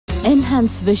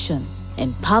Enhance vision.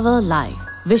 Empower life.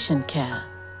 Vision Care.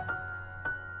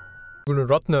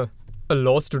 Gunaratna, a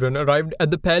law student, arrived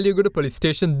at the Paliagoda police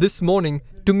station this morning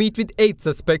to meet with 8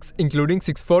 suspects, including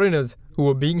 6 foreigners, who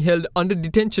were being held under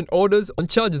detention orders on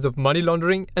charges of money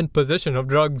laundering and possession of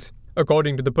drugs.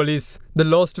 According to the police, the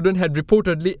law student had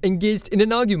reportedly engaged in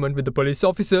an argument with the police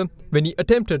officer when he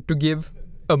attempted to give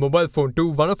a mobile phone to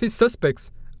one of his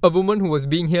suspects, a woman who was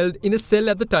being held in a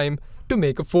cell at the time, to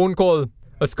make a phone call.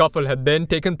 A scuffle had then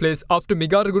taken place after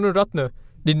Migara Gunaratna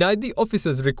denied the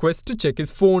officer's request to check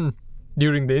his phone.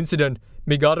 During the incident,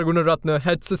 Migara Gunaratna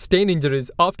had sustained injuries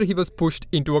after he was pushed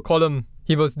into a column.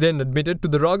 He was then admitted to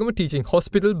the Ragama Teaching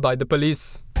Hospital by the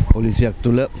police. පොලිසියක්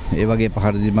තුල ඒ වගේ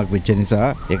පහර දීමක් වෙච්ච නිසා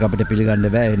ඒක අපිට පිළිගන්න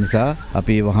බෑ. ඒ නිසා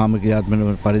අපි වහාම ක්‍රියාත්මක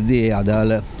වන පරිදි ඒ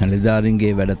අදාළ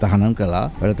නිලධාරීන්ගේ වැඩ තහනම්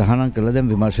කළා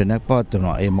දැන් විමර්ශනයක්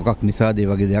පවත්වනවා. ඒ මොකක් නිසාද ඒ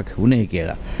වගේ දෙයක් වුනේ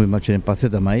කියලා. විමර්ශනයෙන්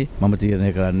පස්සේ තමයි මම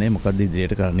තීරණය කරන්නේ මොකක්ද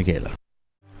ඉදිරියට කරන්න කියලා.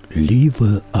 ලීව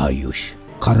ආයුෂ්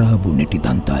කරාබු නැටි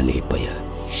දන්තාලේපය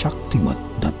ශක්තිමත්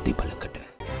දත් දෙපළකට